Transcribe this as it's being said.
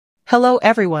Hello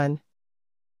everyone.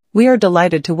 We are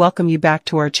delighted to welcome you back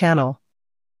to our channel.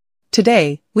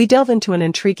 Today, we delve into an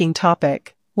intriguing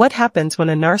topic: what happens when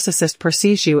a narcissist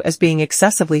perceives you as being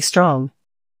excessively strong?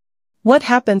 What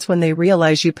happens when they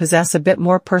realize you possess a bit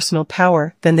more personal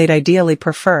power than they'd ideally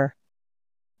prefer?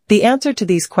 The answer to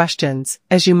these questions,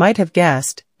 as you might have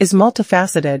guessed, is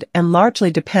multifaceted and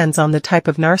largely depends on the type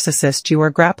of narcissist you are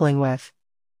grappling with.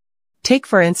 Take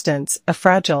for instance, a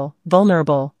fragile,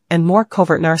 vulnerable, and more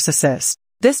covert narcissist.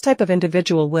 This type of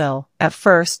individual will, at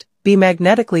first, be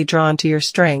magnetically drawn to your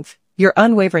strength, your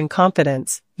unwavering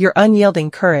confidence, your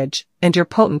unyielding courage, and your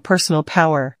potent personal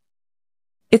power.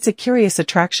 It's a curious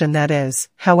attraction that is,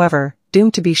 however,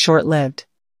 doomed to be short-lived.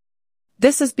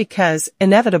 This is because,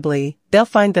 inevitably, they'll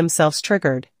find themselves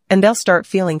triggered, and they'll start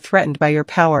feeling threatened by your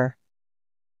power.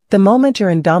 The moment your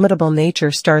indomitable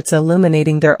nature starts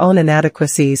illuminating their own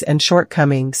inadequacies and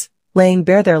shortcomings, laying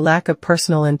bare their lack of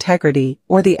personal integrity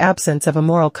or the absence of a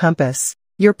moral compass,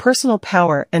 your personal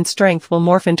power and strength will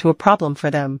morph into a problem for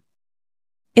them.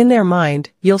 In their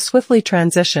mind, you'll swiftly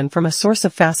transition from a source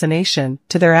of fascination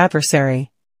to their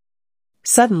adversary.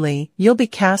 Suddenly, you'll be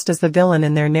cast as the villain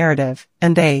in their narrative,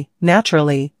 and they,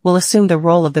 naturally, will assume the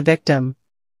role of the victim.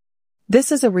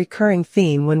 This is a recurring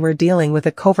theme when we're dealing with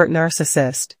a covert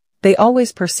narcissist. They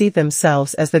always perceive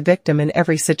themselves as the victim in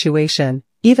every situation,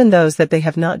 even those that they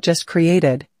have not just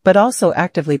created, but also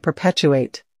actively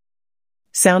perpetuate.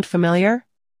 Sound familiar?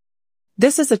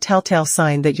 This is a telltale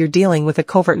sign that you're dealing with a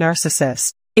covert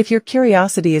narcissist. If your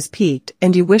curiosity is piqued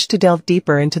and you wish to delve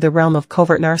deeper into the realm of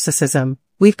covert narcissism,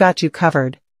 we've got you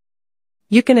covered.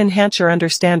 You can enhance your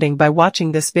understanding by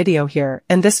watching this video here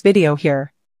and this video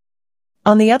here.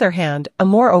 On the other hand, a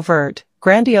more overt,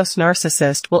 grandiose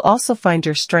narcissist will also find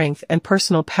your strength and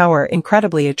personal power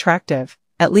incredibly attractive,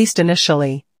 at least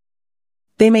initially.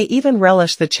 They may even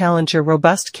relish the challenge your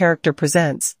robust character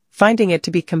presents, finding it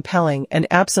to be compelling and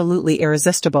absolutely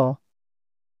irresistible.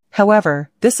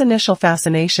 However, this initial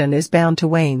fascination is bound to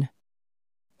wane.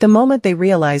 The moment they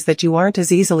realize that you aren't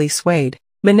as easily swayed,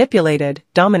 manipulated,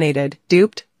 dominated,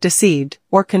 duped, deceived,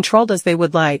 or controlled as they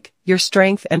would like, your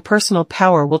strength and personal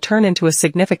power will turn into a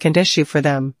significant issue for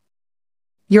them.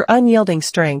 Your unyielding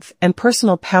strength and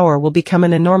personal power will become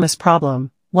an enormous problem,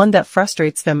 one that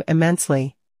frustrates them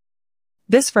immensely.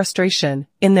 This frustration,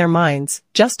 in their minds,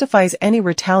 justifies any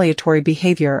retaliatory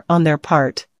behavior on their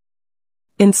part.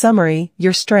 In summary,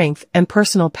 your strength and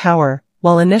personal power,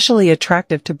 while initially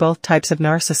attractive to both types of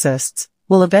narcissists,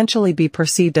 will eventually be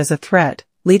perceived as a threat,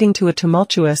 leading to a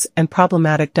tumultuous and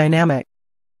problematic dynamic.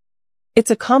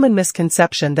 It's a common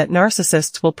misconception that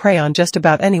narcissists will prey on just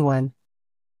about anyone.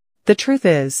 The truth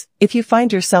is, if you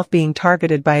find yourself being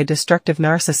targeted by a destructive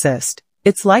narcissist,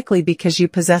 it's likely because you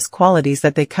possess qualities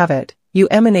that they covet. You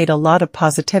emanate a lot of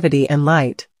positivity and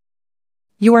light.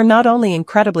 You are not only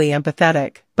incredibly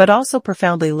empathetic, but also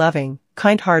profoundly loving,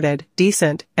 kind-hearted,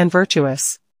 decent, and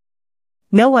virtuous.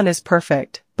 No one is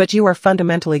perfect, but you are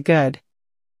fundamentally good.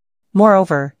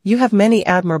 Moreover, you have many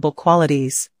admirable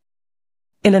qualities.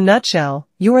 In a nutshell,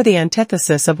 you are the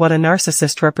antithesis of what a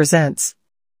narcissist represents.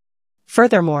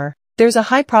 Furthermore, there's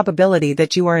a high probability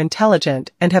that you are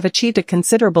intelligent and have achieved a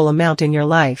considerable amount in your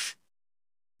life.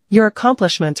 Your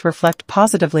accomplishments reflect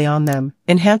positively on them,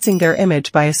 enhancing their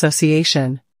image by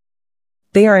association.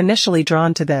 They are initially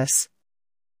drawn to this.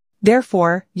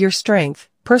 Therefore, your strength,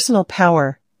 personal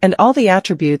power, and all the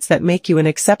attributes that make you an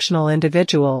exceptional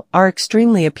individual are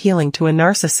extremely appealing to a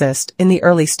narcissist in the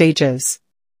early stages.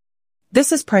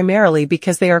 This is primarily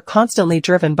because they are constantly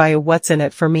driven by a what's in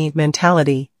it for me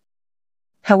mentality.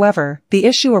 However, the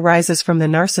issue arises from the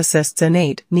narcissist's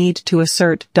innate need to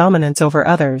assert dominance over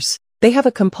others. They have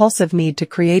a compulsive need to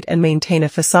create and maintain a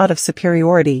facade of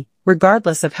superiority,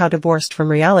 regardless of how divorced from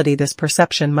reality this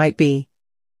perception might be.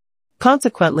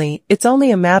 Consequently, it's only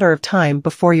a matter of time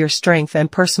before your strength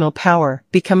and personal power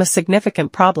become a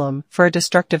significant problem for a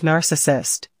destructive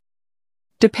narcissist.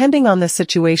 Depending on the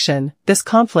situation, this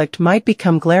conflict might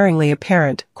become glaringly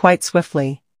apparent quite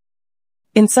swiftly.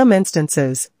 In some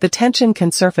instances, the tension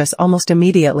can surface almost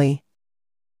immediately.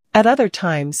 At other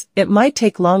times, it might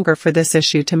take longer for this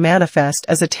issue to manifest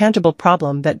as a tangible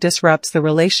problem that disrupts the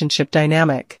relationship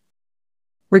dynamic.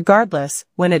 Regardless,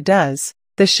 when it does,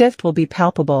 the shift will be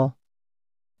palpable.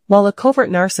 While a covert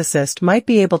narcissist might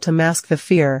be able to mask the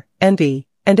fear, envy,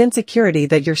 and insecurity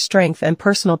that your strength and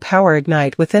personal power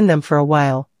ignite within them for a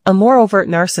while, a more overt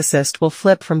narcissist will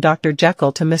flip from Dr.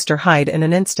 Jekyll to Mr. Hyde in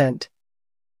an instant.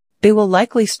 They will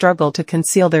likely struggle to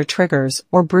conceal their triggers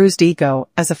or bruised ego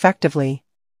as effectively.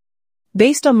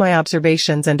 Based on my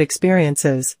observations and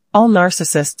experiences, all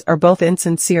narcissists are both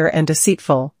insincere and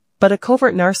deceitful, But a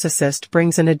covert narcissist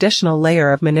brings an additional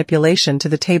layer of manipulation to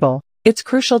the table. It's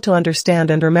crucial to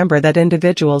understand and remember that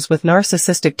individuals with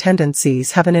narcissistic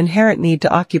tendencies have an inherent need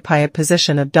to occupy a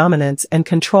position of dominance and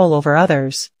control over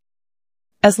others.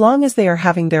 As long as they are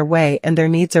having their way and their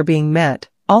needs are being met,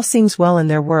 all seems well in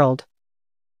their world.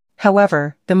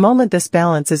 However, the moment this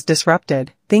balance is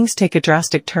disrupted, things take a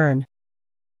drastic turn.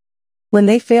 When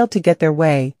they fail to get their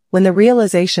way, when the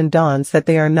realization dawns that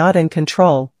they are not in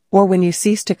control, or when you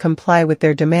cease to comply with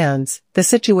their demands, the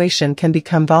situation can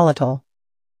become volatile.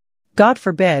 God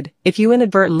forbid, if you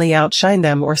inadvertently outshine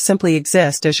them or simply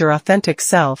exist as your authentic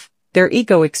self, their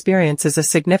ego experiences a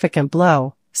significant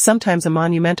blow, sometimes a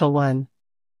monumental one.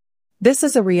 This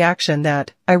is a reaction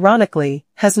that, ironically,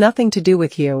 has nothing to do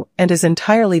with you and is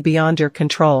entirely beyond your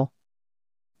control.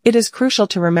 It is crucial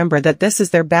to remember that this is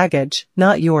their baggage,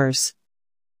 not yours.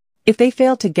 If they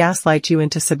fail to gaslight you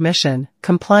into submission,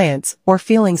 compliance, or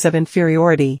feelings of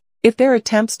inferiority, if their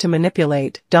attempts to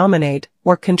manipulate, dominate,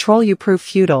 or control you prove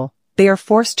futile, they are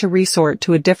forced to resort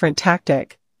to a different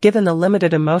tactic, given the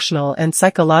limited emotional and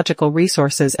psychological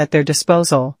resources at their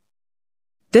disposal.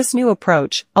 This new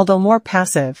approach, although more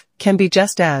passive, can be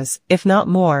just as, if not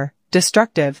more,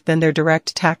 destructive than their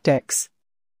direct tactics.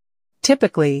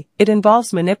 Typically, it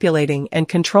involves manipulating and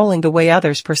controlling the way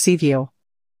others perceive you.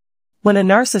 When a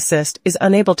narcissist is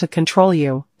unable to control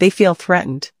you, they feel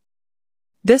threatened.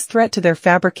 This threat to their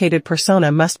fabricated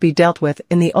persona must be dealt with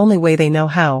in the only way they know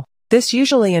how. This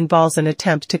usually involves an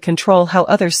attempt to control how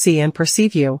others see and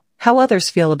perceive you, how others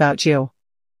feel about you.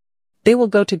 They will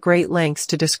go to great lengths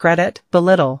to discredit,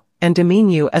 belittle, and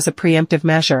demean you as a preemptive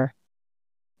measure.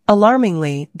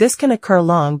 Alarmingly, this can occur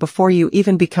long before you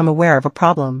even become aware of a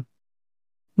problem.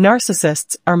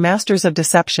 Narcissists are masters of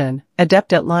deception,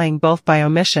 adept at lying both by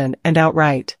omission and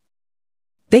outright.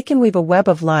 They can weave a web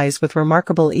of lies with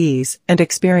remarkable ease and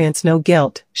experience no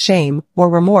guilt, shame, or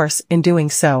remorse in doing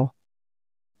so.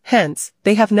 Hence,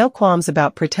 they have no qualms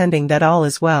about pretending that all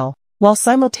is well, while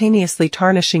simultaneously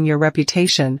tarnishing your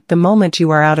reputation the moment you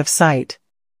are out of sight.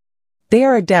 They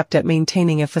are adept at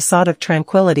maintaining a facade of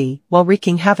tranquility while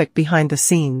wreaking havoc behind the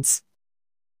scenes.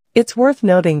 It's worth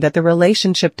noting that the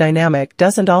relationship dynamic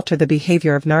doesn't alter the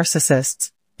behavior of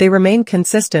narcissists. They remain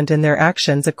consistent in their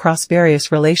actions across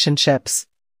various relationships.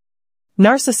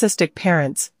 Narcissistic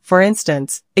parents, for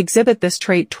instance, exhibit this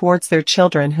trait towards their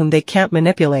children whom they can't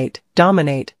manipulate,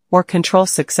 dominate, or control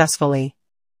successfully.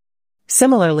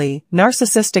 Similarly,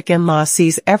 narcissistic in-laws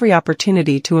seize every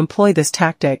opportunity to employ this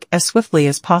tactic as swiftly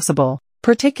as possible,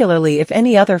 particularly if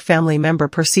any other family member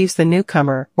perceives the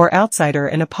newcomer or outsider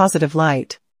in a positive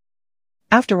light.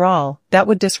 After all, that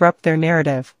would disrupt their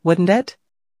narrative, wouldn't it?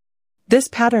 This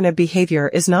pattern of behavior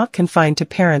is not confined to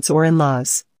parents or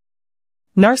in-laws.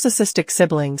 Narcissistic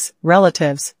siblings,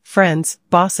 relatives, friends,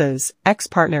 bosses,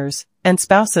 ex-partners, and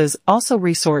spouses also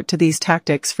resort to these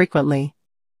tactics frequently.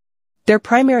 Their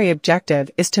primary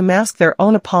objective is to mask their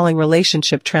own appalling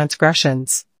relationship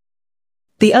transgressions.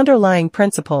 The underlying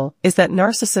principle is that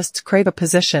narcissists crave a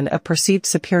position of perceived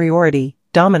superiority,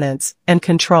 dominance, and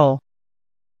control.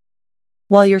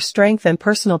 While your strength and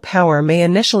personal power may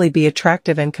initially be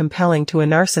attractive and compelling to a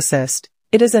narcissist,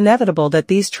 it is inevitable that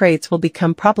these traits will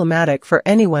become problematic for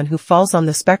anyone who falls on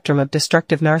the spectrum of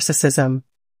destructive narcissism.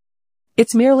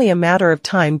 It's merely a matter of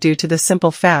time due to the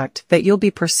simple fact that you'll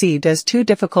be perceived as too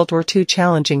difficult or too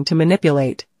challenging to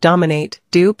manipulate, dominate,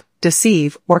 dupe,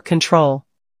 deceive, or control.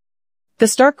 The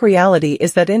stark reality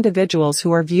is that individuals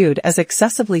who are viewed as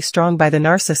excessively strong by the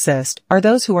narcissist are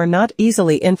those who are not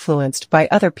easily influenced by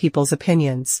other people's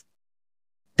opinions.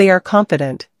 They are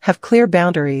confident, have clear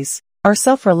boundaries, are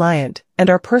self-reliant,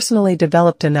 and are personally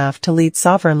developed enough to lead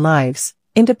sovereign lives,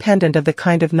 independent of the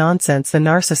kind of nonsense the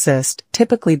narcissist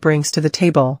typically brings to the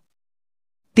table.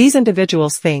 These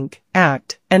individuals think,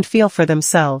 act, and feel for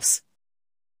themselves.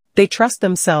 They trust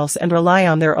themselves and rely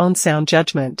on their own sound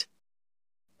judgment.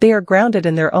 They are grounded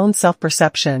in their own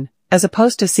self-perception, as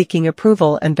opposed to seeking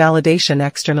approval and validation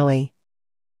externally.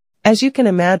 As you can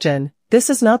imagine, this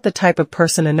is not the type of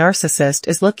person a narcissist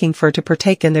is looking for to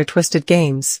partake in their twisted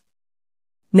games.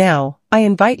 Now, I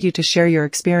invite you to share your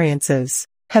experiences.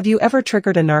 Have you ever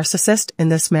triggered a narcissist in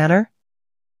this manner?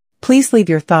 Please leave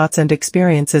your thoughts and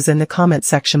experiences in the comment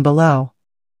section below.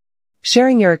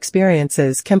 Sharing your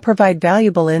experiences can provide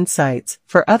valuable insights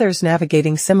for others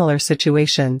navigating similar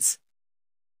situations.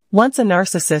 Once a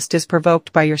narcissist is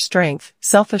provoked by your strength,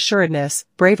 self-assuredness,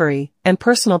 bravery, and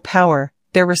personal power,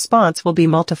 their response will be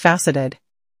multifaceted.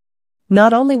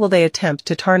 Not only will they attempt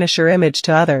to tarnish your image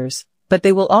to others, but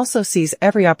they will also seize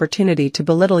every opportunity to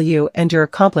belittle you and your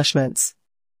accomplishments.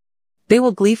 They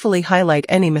will gleefully highlight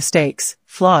any mistakes,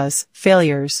 flaws,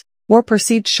 failures, or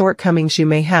perceived shortcomings you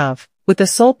may have, with the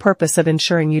sole purpose of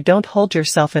ensuring you don't hold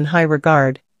yourself in high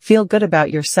regard, feel good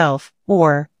about yourself,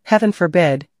 or, heaven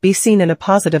forbid, be seen in a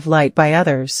positive light by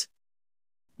others.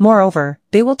 Moreover,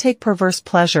 they will take perverse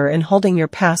pleasure in holding your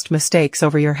past mistakes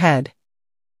over your head.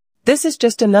 This is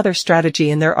just another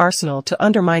strategy in their arsenal to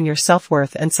undermine your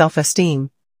self-worth and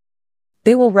self-esteem.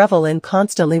 They will revel in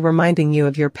constantly reminding you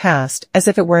of your past as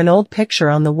if it were an old picture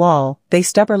on the wall they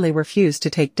stubbornly refuse to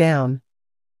take down.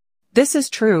 This is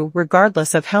true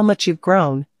regardless of how much you've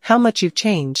grown, how much you've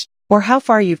changed, or how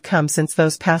far you've come since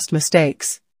those past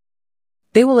mistakes.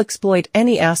 They will exploit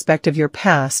any aspect of your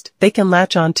past they can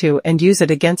latch onto and use it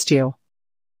against you.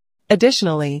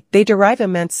 Additionally, they derive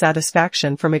immense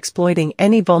satisfaction from exploiting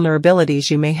any vulnerabilities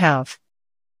you may have.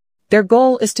 Their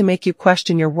goal is to make you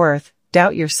question your worth,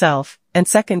 doubt yourself, and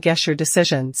second-guess your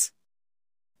decisions.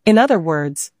 In other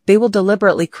words, they will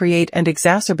deliberately create and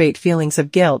exacerbate feelings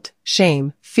of guilt,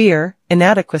 shame, fear,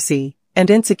 inadequacy,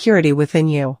 and insecurity within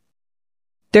you.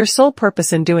 Their sole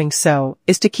purpose in doing so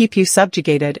is to keep you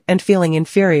subjugated and feeling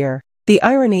inferior. The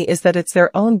irony is that it's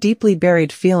their own deeply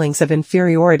buried feelings of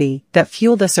inferiority that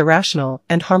fuel this irrational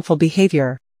and harmful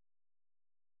behavior.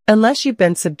 Unless you've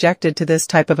been subjected to this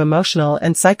type of emotional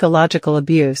and psychological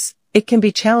abuse, it can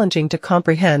be challenging to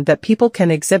comprehend that people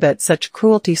can exhibit such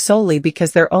cruelty solely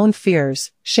because their own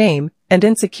fears, shame, and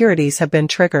insecurities have been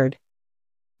triggered.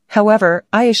 However,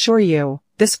 I assure you,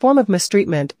 this form of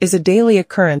mistreatment is a daily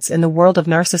occurrence in the world of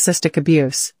narcissistic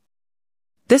abuse.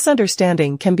 This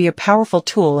understanding can be a powerful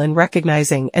tool in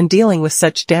recognizing and dealing with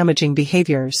such damaging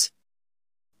behaviors.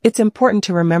 It's important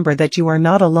to remember that you are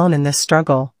not alone in this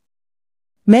struggle.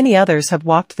 Many others have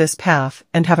walked this path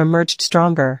and have emerged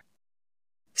stronger.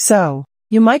 So,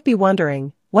 you might be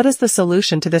wondering, what is the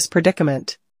solution to this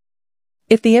predicament?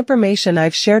 If the information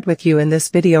I've shared with you in this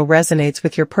video resonates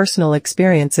with your personal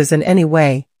experiences in any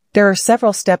way, there are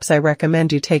several steps I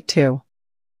recommend you take to.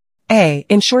 A.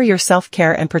 Ensure your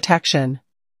self-care and protection.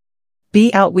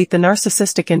 B. Outweed the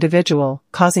narcissistic individual,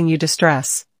 causing you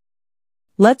distress.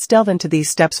 Let's delve into these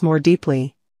steps more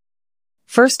deeply.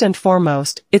 First and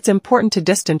foremost, it's important to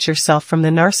distance yourself from the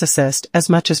narcissist as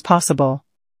much as possible.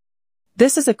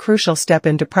 This is a crucial step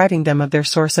in depriving them of their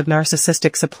source of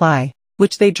narcissistic supply,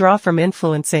 which they draw from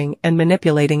influencing and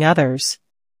manipulating others.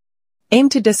 Aim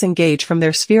to disengage from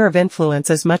their sphere of influence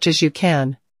as much as you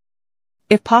can.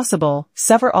 If possible,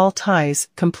 sever all ties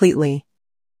completely.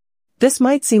 This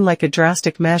might seem like a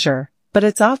drastic measure, but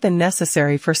it's often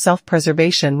necessary for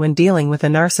self-preservation when dealing with a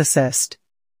narcissist.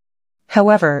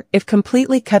 However, if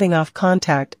completely cutting off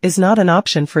contact is not an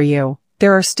option for you,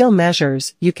 there are still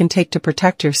measures you can take to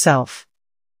protect yourself.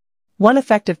 One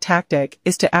effective tactic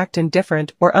is to act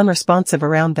indifferent or unresponsive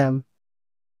around them.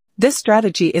 This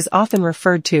strategy is often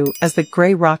referred to as the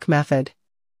gray rock method.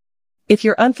 If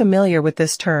you're unfamiliar with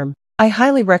this term, I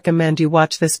highly recommend you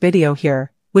watch this video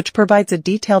here, which provides a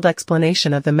detailed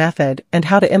explanation of the method and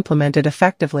how to implement it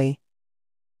effectively.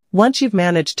 Once you've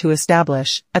managed to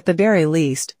establish, at the very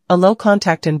least, a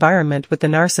low-contact environment with the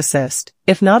narcissist,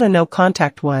 if not a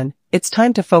no-contact one, it's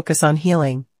time to focus on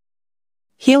healing.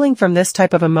 Healing from this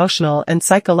type of emotional and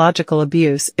psychological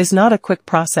abuse is not a quick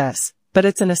process, but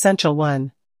it's an essential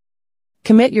one.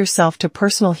 Commit yourself to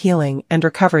personal healing and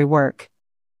recovery work.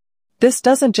 This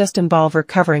doesn't just involve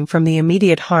recovering from the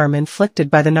immediate harm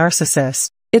inflicted by the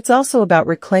narcissist, it's also about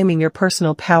reclaiming your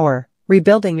personal power,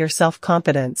 rebuilding your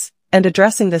self-confidence, and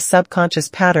addressing the subconscious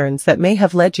patterns that may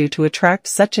have led you to attract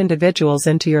such individuals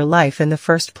into your life in the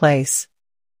first place.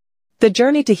 The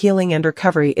journey to healing and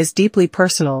recovery is deeply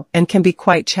personal and can be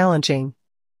quite challenging.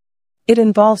 It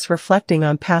involves reflecting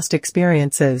on past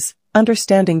experiences,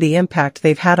 understanding the impact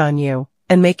they've had on you,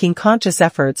 and making conscious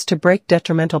efforts to break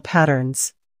detrimental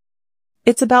patterns.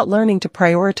 It's about learning to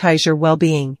prioritize your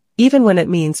well-being, even when it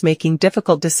means making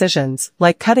difficult decisions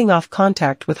like cutting off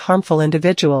contact with harmful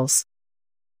individuals.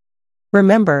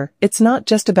 Remember, it's not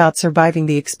just about surviving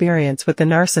the experience with the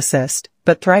narcissist,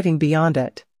 but thriving beyond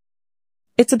it.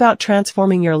 It's about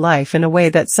transforming your life in a way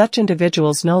that such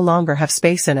individuals no longer have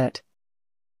space in it.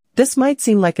 This might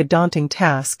seem like a daunting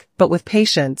task, but with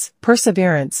patience,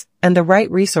 perseverance, and the right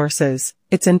resources,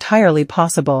 it's entirely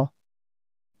possible.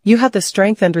 You have the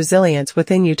strength and resilience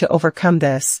within you to overcome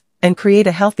this, and create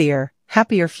a healthier,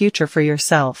 happier future for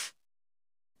yourself.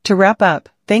 To wrap up,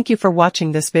 thank you for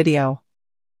watching this video.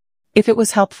 If it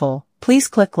was helpful, please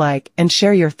click like and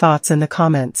share your thoughts in the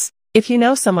comments. If you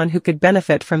know someone who could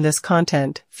benefit from this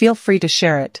content, feel free to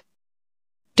share it.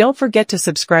 Don't forget to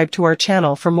subscribe to our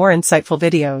channel for more insightful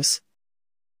videos.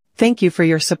 Thank you for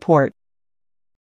your support.